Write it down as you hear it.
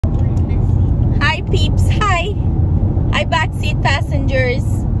seat passengers.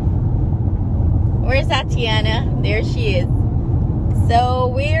 Where's Tatiana? There she is. So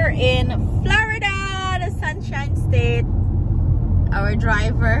we're in Florida, the Sunshine State. Our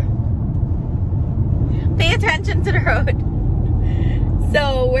driver. Pay attention to the road.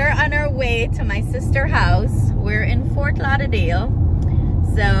 So we're on our way to my sister's house. We're in Fort Lauderdale.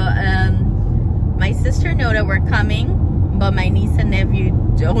 So my sister know that we're coming, but my niece and nephew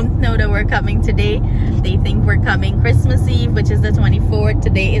don't know that we're coming today. They think we're coming Christmas Eve, which is the 24th.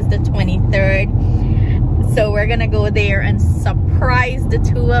 Today is the 23rd. So we're gonna go there and surprise the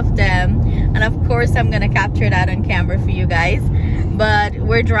two of them. And of course, I'm gonna capture that on camera for you guys. But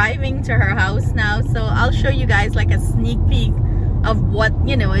we're driving to her house now, so I'll show you guys like a sneak peek of what,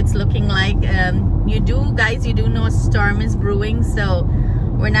 you know, it's looking like. You do know a storm is brewing, so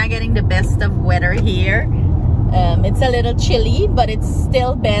we're not getting the best of weather here. It's a little chilly, but it's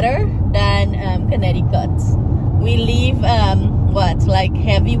still better than Connecticut. We leave like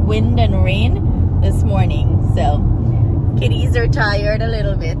heavy wind and rain this morning, so kitties are tired a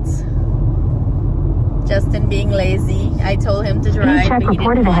little bit. Justin being lazy. I told him to drive, but he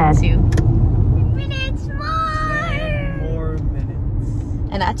didn't want to. Minutes more minutes.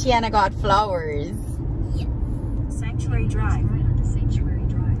 And Atiana got flowers. Yeah. Sanctuary Drive. Right onto Sanctuary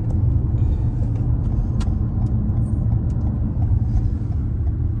Drive.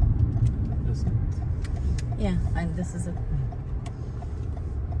 Yeah, and this is a.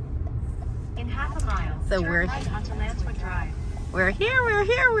 In half a mile. So we're right onto Lancewood Drive. We're here.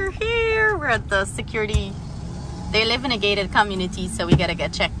 We're at the security. They live in a gated community, so we gotta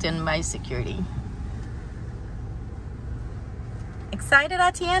get checked in by security. Excited,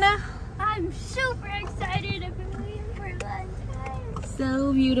 Atiana? I'm super excited. I've been waiting for a long time.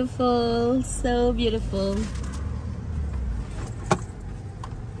 So beautiful, so beautiful.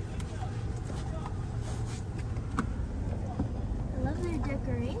 I love their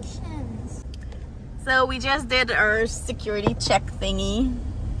decorations. So we just did our security check thingy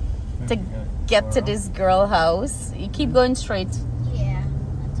to get to this girl house. You keep going straight. Yeah,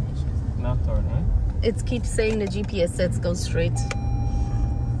 that's what she was. Not turn, right? It keeps saying the GPS says go straight.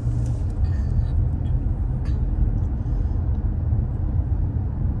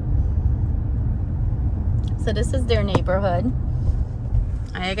 So this is their neighborhood.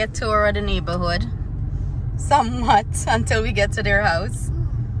 I get tour of the neighborhood somewhat until we get to their house.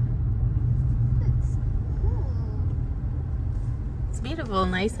 That's cool. It's beautiful,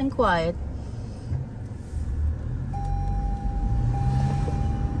 nice and quiet.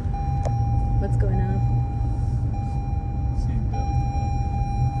 What's going on?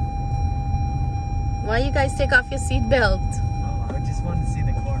 Why you guys take off your seatbelt? Oh, I just wanted to see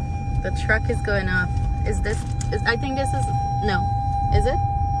the car. The truck is going off. Is this? I think this is. No. Is it?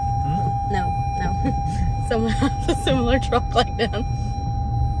 Hmm? No. Someone has a similar truck like that.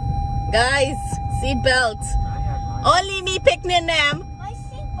 Guys, seatbelt. Only me picking them. My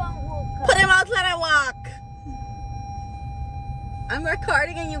seatbelt woke up. Put him out, let him walk. I'm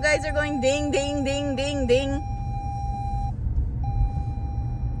recording and you guys are going ding, ding, ding, ding, ding.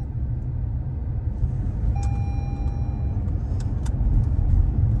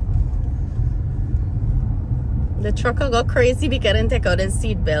 The truck will go crazy because I didn't take out his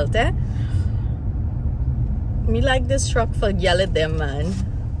seatbelt, eh? Me like this truck for yell at them, man.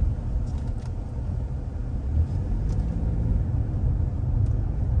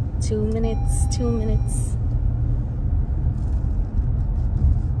 Two minutes.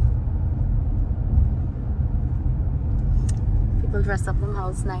 People dress up them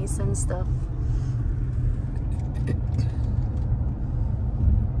house nice and stuff.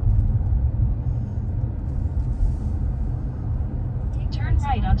 Turn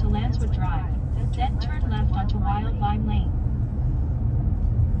right onto Lancewood Drive, then turn left onto Wild Lime Lane.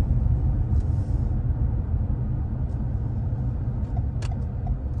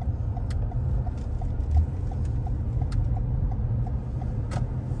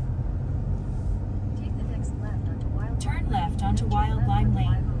 Take the next left onto Wild. Turn left onto Wild Lime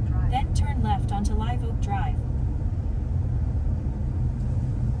Lane, then turn left onto Live Oak Drive.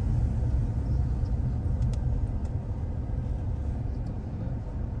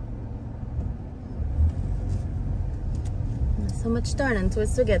 So much turn and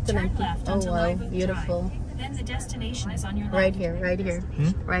twist to get to Turn them. left Oh onto wow, Live Oak beautiful. Drive. Then the destination is on your left. Right here, right here,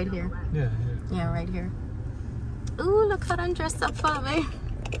 Hmm? right here. Yeah. Yeah, right here. Ooh, look how I'm dressed up for me.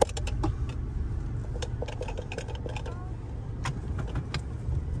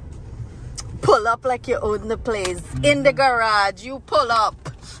 Pull up like you own the place. In the garage, you pull up.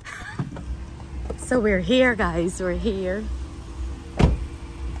 So we're here, guys. We're here.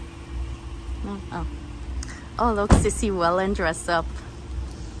 Oh. Oh, look, Sissy well and dressed up.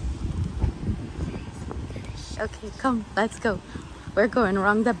 Okay, come, let's go. We're going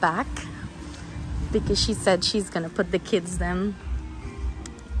around the back because she said she's gonna put the kids them.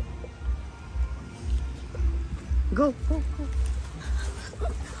 Go, go, go.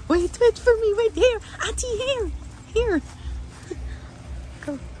 Wait for me, wait here. Auntie, here.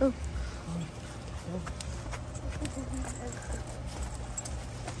 Go, go.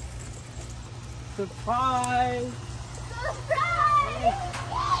 Surprise!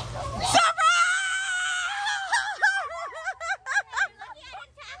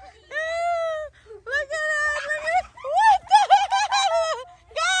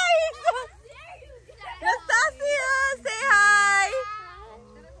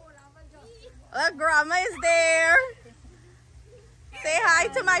 Grandma is there. Say hi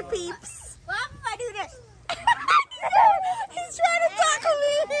to my peeps. He's trying to tackle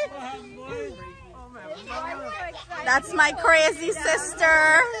me. That's my crazy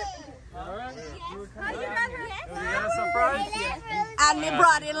sister. And my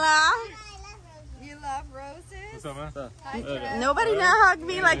brother-in-law. You love roses? Nobody now hug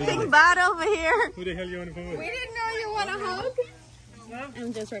me like thing bad over here. Who the hell you want to We didn't know you want a hug.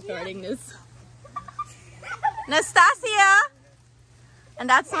 I'm just recording this. Nastasia, and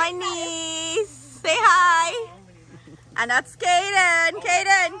that's my niece. Say hi. And that's Kaden.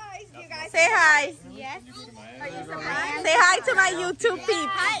 Kaden, say hi. Yes. Are you surprised? Say hi to my YouTube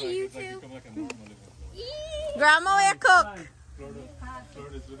peeps. Hi, YouTube. Grandma, where cook?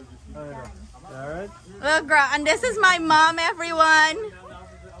 Alright. Look, and this is my mom, everyone.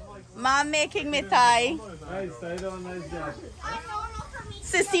 Mom making me thai. Nice, nice job.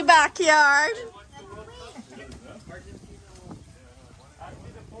 Sissy backyard.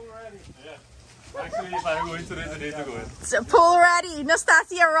 Actually, if I'm going, today's the day to go in. So pool ready.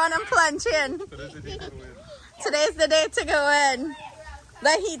 Nastasia, run and plunge in. Today's the day to go in.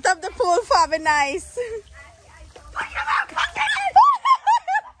 The heat of the pool for be nice.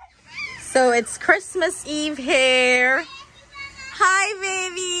 So it's Christmas Eve here. Hi,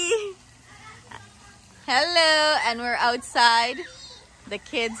 baby. Hello, and we're outside. The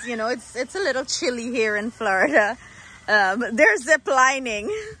kids, you know, it's a little chilly here in Florida. They're zip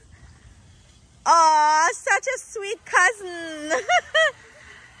lining. Aw, such a sweet cousin.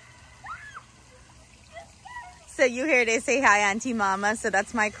 So you hear they say hi, Auntie Mama. So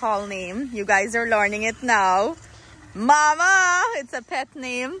that's my call name. You guys are learning it now. Mama, it's a pet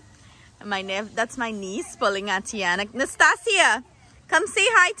name. And that's my niece, pulling Auntie Anna. Nastasia, come say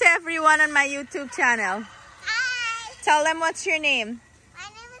hi to everyone on my YouTube channel. Hi. Tell them what's your name. My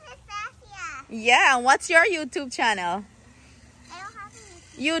name is Nastasia. Yeah, and what's your YouTube channel? I don't have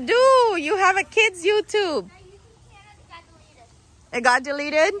any. You do. You have a kid's YouTube. My YouTube channel got deleted. It got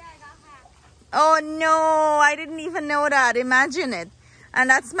deleted? Yeah, I got hacked. Oh no, I didn't even know that. Imagine it. And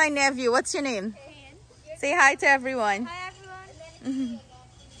that's my nephew. What's your name? Say hi to everyone. Hi, everyone.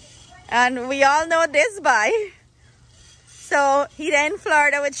 And we all know this boy. So he in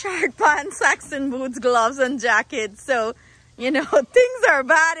Florida with short pants, socks and boots, gloves and jackets. So, you know, things are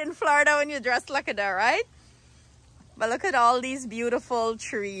bad in Florida when you dress like that, right? But look at all these beautiful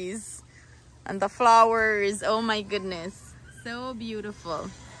trees and the flowers. Oh my goodness. So beautiful.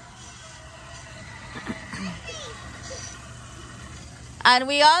 And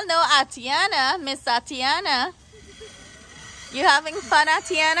we all know Atiana, Miss Atiana. You having fun,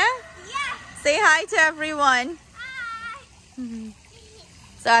 Atiana? Yeah. Say hi to everyone. Hi.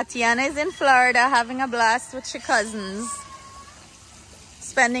 So Atiana is in Florida having a blast with her cousins.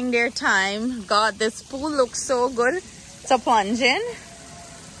 Spending their time. God, this pool looks so good to plunge in.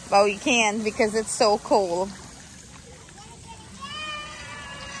 But we can't because it's so cold.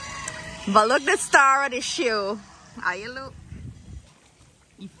 But look the star of the shoe. How you look?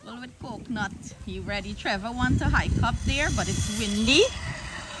 He full with coconut. You ready? Trevor wants to hike up there, but it's windy.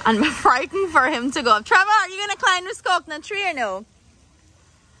 And I'm frightened for him to go up. Trevor, are you going to climb this coconut tree or no?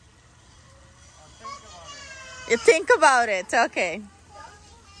 You think about it. Okay.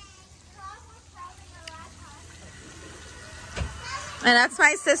 And that's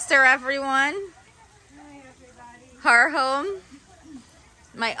my sister, everyone. Her home.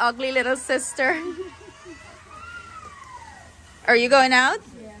 My ugly little sister. Are you going out?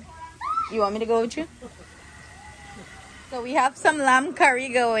 Yeah. You want me to go with you? So we have some lamb curry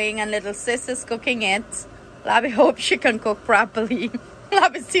going and little sis is cooking it. Labby hope she can cook properly.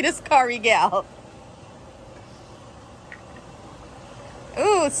 Labby see this curry gal.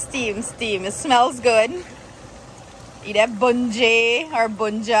 Ooh, steam, steam. It smells good. Eat that bunjay or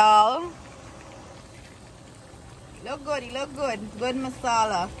bunjal. Look good, it look good. Good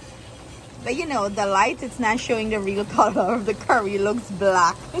masala. But you know, the light, it's not showing the real color of the curry. It looks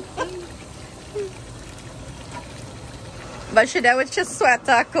black. But should I just sweat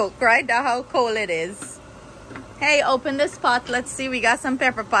or cook, right? That's how cold it is. Hey, open this pot. Let's see. We got some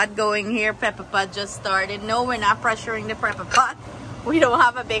pepper pot going here. Pepper pot just started. No, we're not pressuring the pepper pot. We don't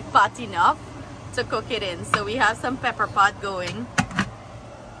have a big pot enough to cook it in. So we have some pepper pot going.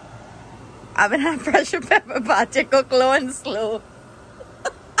 I haven't had pressure pepper pot. You cook low and slow.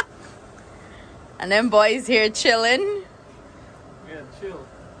 And then boys here chilling. Yeah, chill.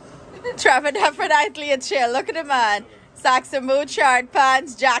 Trevor definitely a chill. Look at the man. Socks and boot, short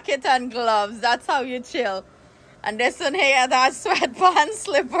pants, jacket and gloves. That's how you chill. And this one here, that sweatpants,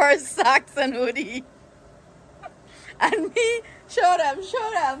 slippers, socks and hoodie. And me, show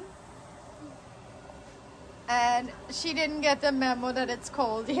them. And she didn't get the memo that it's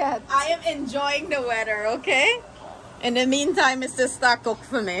cold yet. I am enjoying the weather, okay? In the meantime, it's just start cook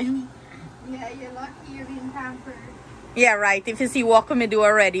for me. Yeah, you're lucky you're being pampered. Yeah, right. If you see what me do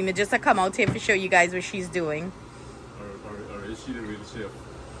already, me just come out here to show you guys what she's doing. Or is she the real chef?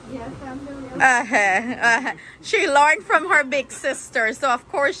 Yes, I'm the real. She learned from her big sister, so of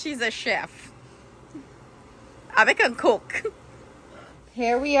course she's a chef. I can cook.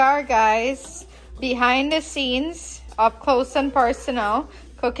 Here we are, guys. Behind the scenes, up close and personal,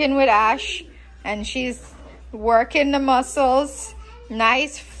 cooking with Ash. And she's working the mussels.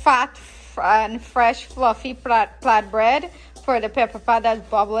 Nice, fat, and fresh, fluffy flatbread for the pepper pot that's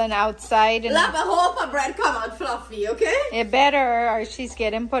bubbling outside. And Love, I hope her bread come out fluffy, okay? it better, or she's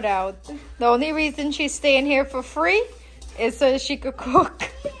getting put out. The only reason she's staying here for free is so she could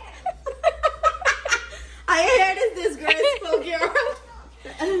cook. I hear this disgraceful girl.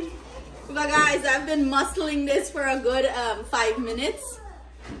 But guys, I've been muscling this for a good 5 minutes.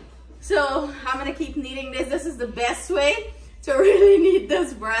 So I'm gonna keep kneading this. This is the best way to really knead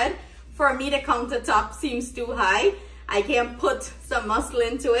this bread. For me, the countertop seems too high. I can't put some muscle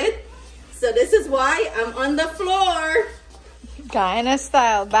into it. So this is why I'm on the floor. Guyana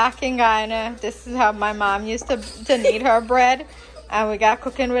style, back in Guyana. This is how my mom used to knead her bread. And we got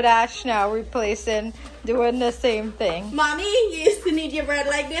Cooking with Ash now, replacing, doing the same thing. Mommy, you used to knead your bread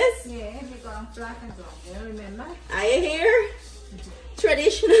like this? Yeah, because flat and long. You remember? I hear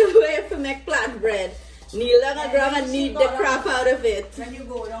traditional way to make flat bread. Kneel down on the ground and knead the crap out of it. When you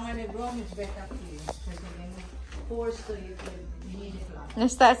go down on the ground, it's better for you. Because you can force so you can knead it flat.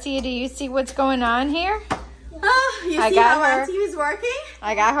 Nastasia, do you see what's going on here? Oh, you I see got how her. Auntie was working?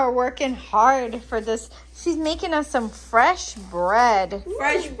 I got her working hard for this. She's making us some fresh bread.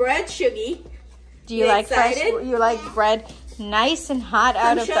 Fresh bread, Shuggy. Do you You like excited? fresh? You like bread nice and hot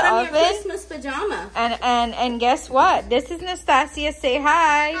out of Show the them oven? your Christmas pajama. And guess what? This is Nastasia. Say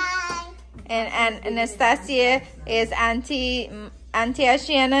hi. Hi. And Nastasia is Auntie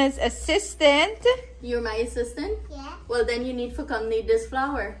Ashiana's assistant. You're my assistant? Yeah. Well, then you need to come knead this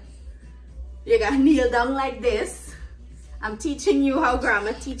flour. You gotta kneel down like this. I'm teaching you how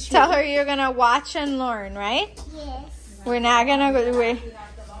Grandma teach me. Tell her you're gonna watch and learn, right? Yes. We're not gonna go.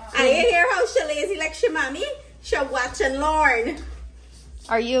 I hear how she lazy like she mommy. She'll watch and learn.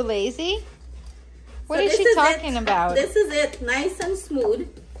 Are you lazy? What So is this she is talking it. about? This is it. Nice and smooth.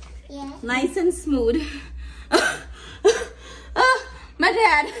 Yeah. Nice and smooth. My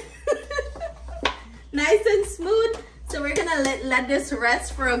dad. Nice and smooth. So we're gonna let this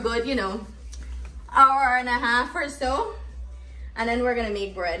rest for a good, hour and a half or so. And then we're gonna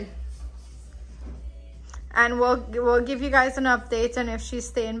make bread. And we'll give you guys an update on if she's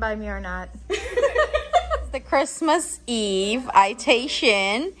staying by me or not. It's the Christmas Eve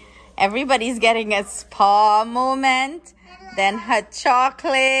itation. Everybody's getting a spa moment. Then hot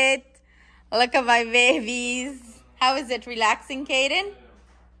chocolate. Look at my babies. How is it? Relaxing, Kaden?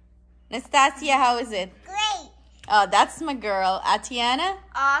 Nastasia, how is it? Great. Oh, that's my girl. Atiana?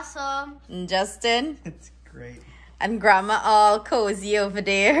 Awesome. And Justin? It's great. And Grandma all cozy over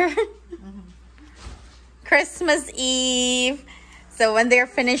there. Christmas Eve. So when they're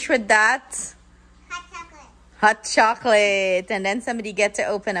finished with that, Hot chocolate. hot chocolate. And then somebody get to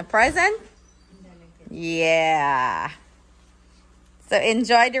open a present. Yeah. So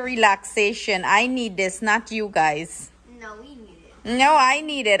enjoy the relaxation. I need this, not you guys. No, we need it. No, I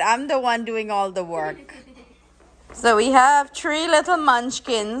need it. I'm the one doing all the work. So we have 3 little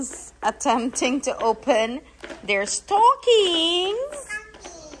munchkins attempting to open their stockings.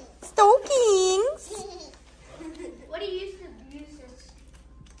 Stockings. What do you use to use this?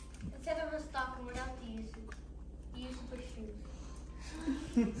 Instead of a stocking, what else do you use it? You use it for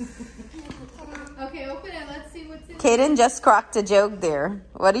shoes. Okay, open it. Let's see what's in. Kaden just cracked a joke there.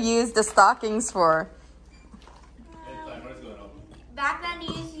 What do you use the stockings for? Back then,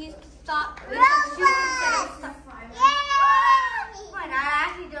 you used to use stock. We have shoes instead of stock. Come on, I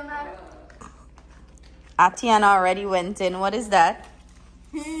actually don't know. Atiana already went in. What is that?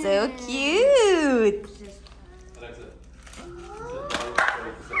 So cute. Alexa.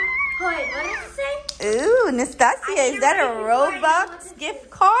 Wait, what did it say? Ooh, Nastasia, is that a Robux gift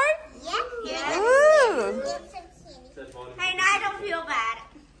card? Yeah. Ooh, Hey, now I don't feel bad.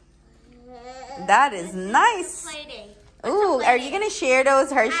 that is nice. Playdate. Ooh, are you gonna share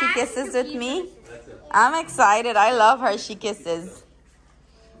those Hershey Kisses with me? I'm excited. I love Hershey Kisses.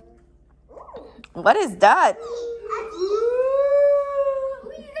 What is that? Ooh,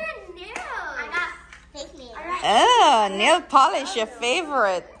 you got nails. I got fake nails. Oh, nail polish, your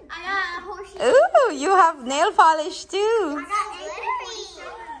favorite. I got a horseshoe. Ooh, you have nail polish too. I got nails.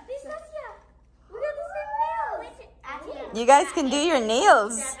 You guys can do your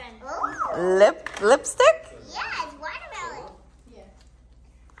nails. Oh. Lipstick? Yeah, it's watermelon. Yeah.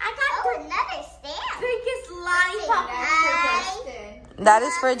 I got another stamp. Biggest lollipop. That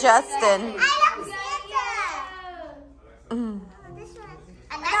is for Justin. I love Santa. Mm. This one.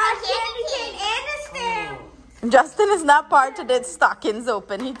 Another candy cane and a stamp. Justin is not part of the stockings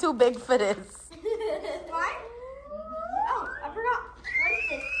open. He's too big for this. What? Oh, I forgot. What is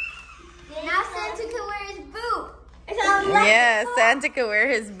this? Now Santa can wear his boot. It's a Yeah, Santa can wear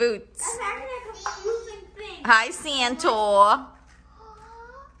his boots. That's actually a confusing thing. Hi, Santa. I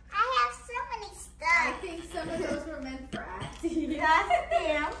have so many stuff. I think some of those were meant for Auntie. That's a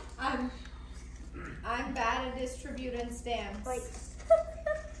stamp. I'm bad at distributing stamps.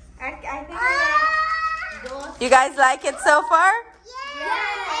 I think You guys like it so far?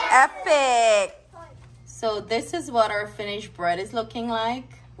 Yeah. Epic. So this is what our finished bread is looking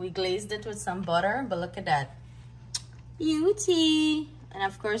like. We glazed it with some butter, but look at that. Beauty. And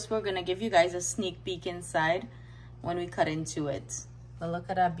of course, we're gonna give you guys a sneak peek inside when we cut into it. But look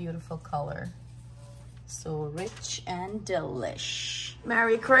at that beautiful color. So rich and delish.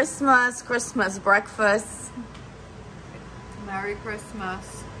 Merry Christmas, Christmas breakfast. Merry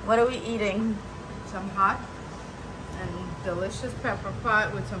Christmas. What are we eating? Some hot and delicious pepper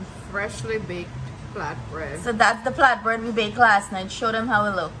pot with some freshly baked flatbread. So that's the flatbread we baked last night. Show them how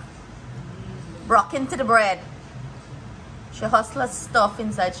it look. Broke into the bread. She hustler stuff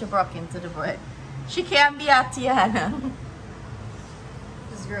inside, she broke into the bread. She can't be Atiana.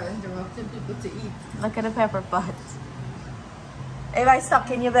 This girl interrupting people to eat. Look at the pepper pot. If I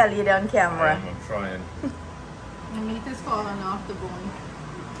stuck in your belly on camera. I'm trying. The meat is falling off the bone.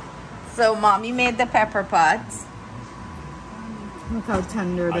 So mommy made the pepper pot. Look how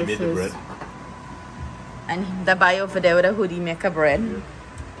tender I this made the is. bread. And the guy over there with a hoodie make a bread.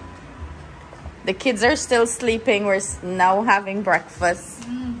 The kids are still sleeping. We're now having breakfast.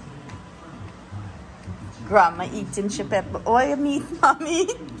 Grandma eating she pepper. Oh, you meat, mommy?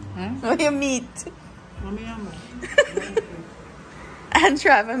 Oh, you meat? And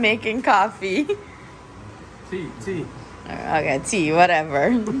Trevor making coffee. Tea. Okay, tea,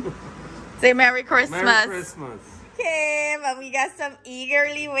 whatever. Say Merry Christmas. Merry Christmas. Okay, but we got some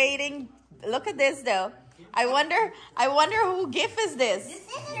eagerly waiting. Look at this though. I wonder who gift is this? This is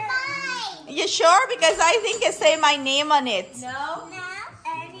mine. You sure? Because I think it say my name on it. No.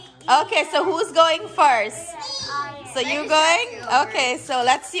 Okay, so who's going first? So you going? Okay, so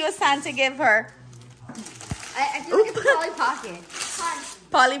let's see what Santa give her. I feel like it's Polly Pocket.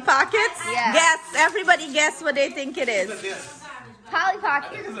 Polly Pockets? Yeah. Guess. Everybody guess what they think it is. Polly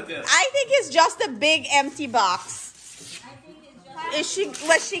Pocket. I think it's just a big empty box. Is she,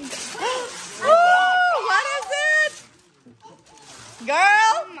 was she, oh, what is it?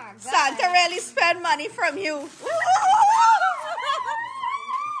 Girl, Santa really spent money from you.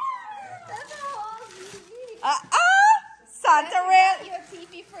 Santa really. You a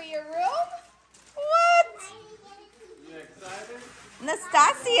TV for your room? What?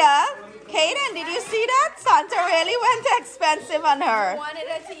 Nastasia, Kaden, did you see that? Santa really went expensive on her. Wanted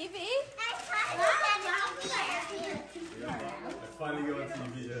a TV? Finally go on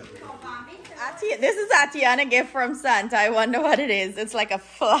TV, yeah. This is Atiana gift from Santa. I wonder what it is. It's like a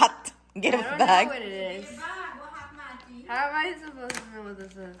flat gift bag. it is. How am I supposed to know what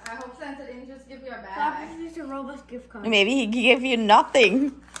this is? I hope Santa didn't just give you a bag. It's a Robust gift card. Maybe he gave you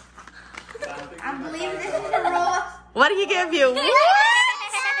nothing. I believe this is a Robust. What did he give you? What?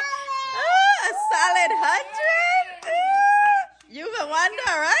 A solid 100? You can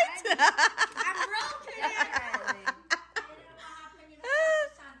wonder, right?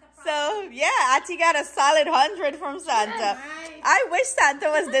 So, yeah, Ati got a solid 100 from Santa. I wish Santa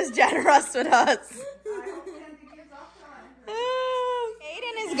was this generous with us.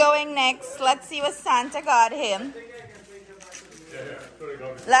 Aiden is going next. Let's see what Santa got him.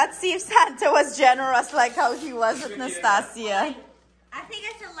 Let's see if Santa was generous like how he was with Nastasia. I think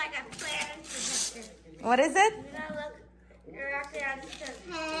it's like a plan. What is it? You're actually at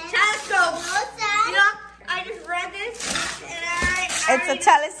telescope. You know, I just read this and It's a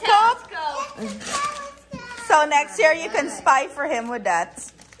telescope? So next year you can spy for him with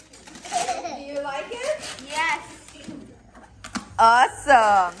that. Do you like it? Yes.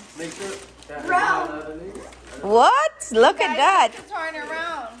 Awesome. Make sure that What? Look at that. Turn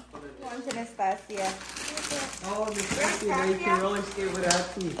around. One to Nastasia. Oh, Nastasia, now you can roller skate with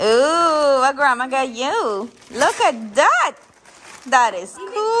Auntie. Ooh, what grandma got you? Look at that. That is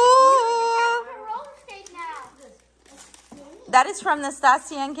cool. That is from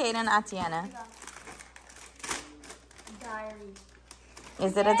Nastasia and Kate and Atiana. Diary.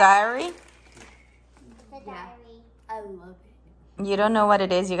 Is it a diary? Yeah. I love it. You don't know what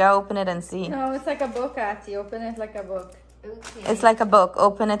it is. You gotta open it and see. No, it's like a book, Ati. Open it like a book. Okay. It's like a book.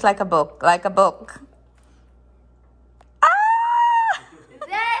 Open it like a book. Like a book. Ah!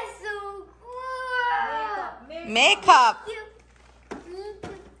 That's so cool. Makeup.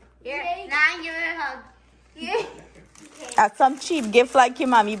 Here, now give it a hug. Yeah. That's some cheap gift like your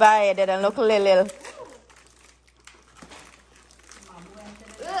mommy buy it and look little.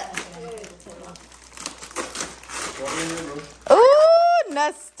 Ooh,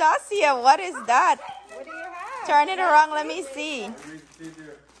 Nastasia, what is that? What do you have? Turn it around, let me see.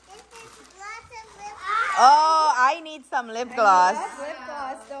 Oh, I need some lip gloss. Lip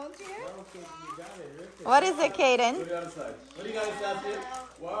gloss, don't you? What is it, Kaden? What do you got, Nastasia?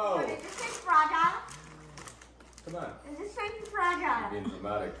 Whoa. Is this thing fragile? Come on. Is this thing fragile? Being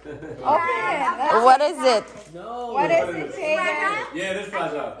dramatic. Open it. What is it? No. What is it, Kaden? Yeah, it is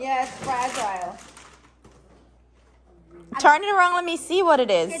fragile. Yeah, it's fragile. Turn it around, let me see what it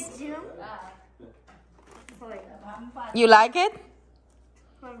is. Zoom. You like it?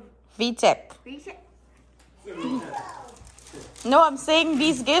 VTech. Reach it. No, I'm saying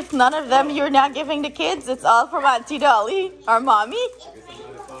these gifts, none of them you're not giving the kids. It's all from Auntie Dolly or Mommy.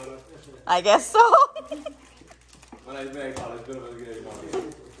 I guess so.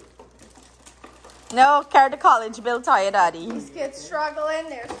 No, carry the college bill, tie Daddy. These kids struggling.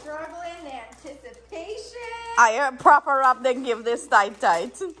 They're struggling. The anticipation. I proper up then give this tight. I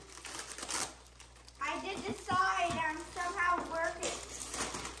did decide I'm somehow working.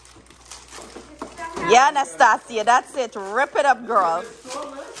 Yeah, Anastasia, that's it. Rip it up, girl. I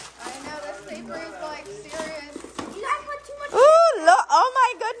know the sleeper is like serious. You guys put too much. Ooh, look. Oh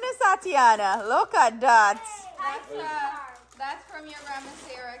my goodness, Tatiana. Look at that. That's from your grandma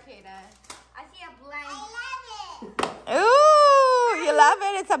Sarah, Kaden. I see a blank. I love Ooh, you love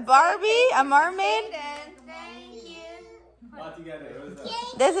it. It's a Barbie, a mermaid. it. Thank you.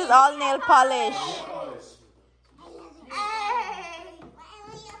 This is all nail polish. Hey.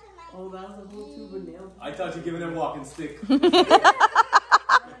 Oh, that was a whole tube of nails. I thought you were giving him a walking stick. Yeah,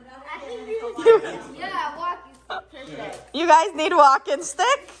 walking stick. You guys need walking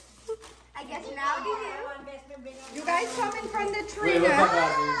stick? I guess now you do. You guys coming from the tree Wait, what's now?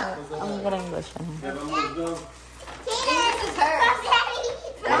 that? I'm gonna English. This is hers.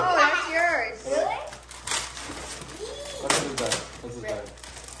 No, that's yours. Really? What's his bag? What's his bag?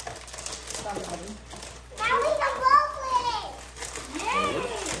 Now we can both with it. Yay!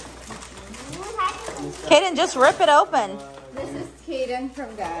 Kaden, just rip it open. This is Kaden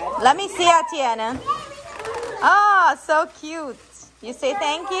from Dad. Let me see, Atiana. Oh, so cute. You say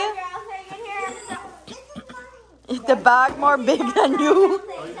thank you? Is the bag more big than you?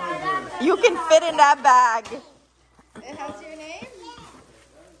 You can fit in that bag. It has your name?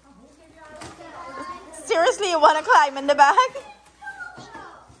 Seriously, you want to climb in the bag?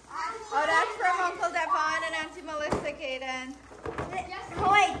 Oh, that's from Uncle Devon and Auntie Melissa, Kaden.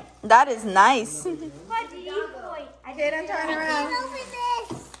 Wait. That is nice. Kaden, turn around.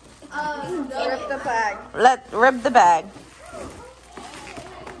 Rip the bag. Rip the bag.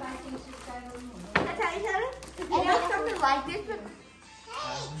 Something like this, but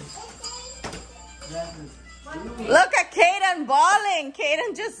Look at Kaden balling.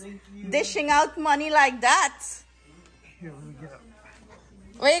 Kaden just dishing out money like that.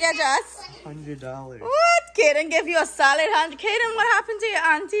 What you got, Joss? $100. What? Kaden gave you a solid $100. Kaden, what happened to your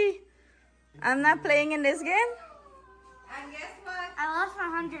auntie? I'm not playing in this game. And guess what? I lost my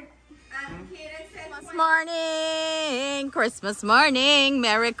 100. Kaden said Christmas morning. Christmas morning.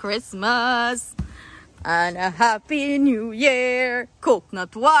 Merry Christmas. And a Happy New Year.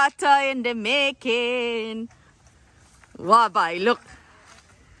 Coconut water in the making. Wow, boy, look.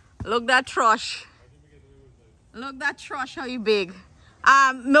 Look that thrush. Look that thrush, how you big. Me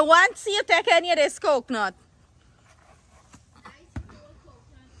want to see you take any of this coconut.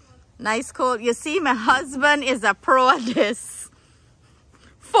 Nice cold. You see, my husband is a pro at this.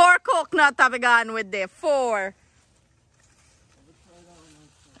 4 coconut have gone with there. 4.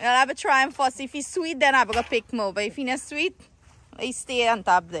 I'll have a try him first. If he's sweet, then I'm going to pick more. But if he's not sweet, he stay on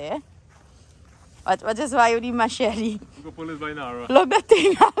top there. What is why you need machete? Who go pull his by Nara? Look the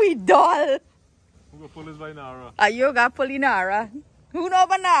thing how he dull. Who go pull his by Nara? Are you going to pull in Nara? Who know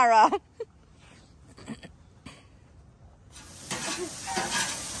about Nara?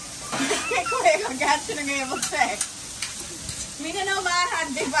 I got you to be able to say. Me don't know my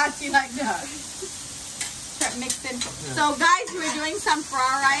hand big batchy like that. Mixing. So guys, we're doing some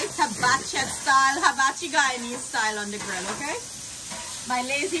fried rice, hibachi style, hibachi Guyanese style on the grill, okay? My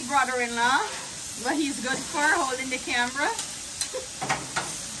lazy brother-in-law, what he's good for, holding the camera.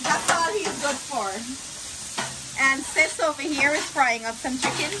 That's all he's good for. And Sis over here is frying up some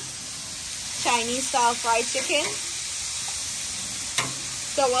chicken, Chinese style fried chicken.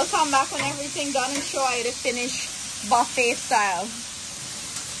 So we'll come back when everything's done and show you the finished buffet style.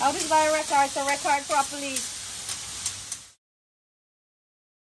 How does my record to record properly?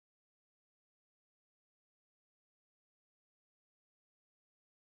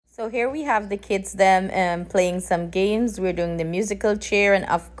 So here we have the kids them playing some games. We're doing the musical chair, and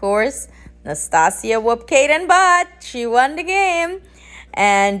of course Nastasia whooped Kaden butt. She won the game.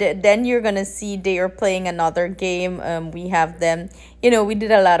 And then you're gonna see they are playing another game. We have them, you know, we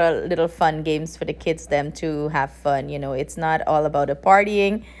did a lot of little fun games for the kids them to have fun. You know, it's not all about the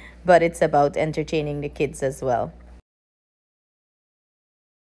partying, but it's about entertaining the kids as well.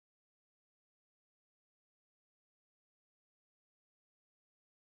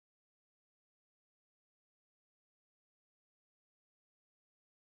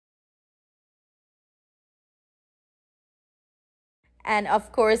 And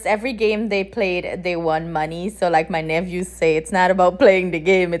of course, every game they played, they won money. So like my nephews say, it's not about playing the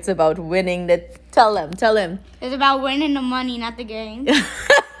game, it's about winning the... Tell him. It's about winning the money, not the game.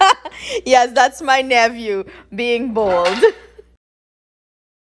 Yes, that's my nephew being bold.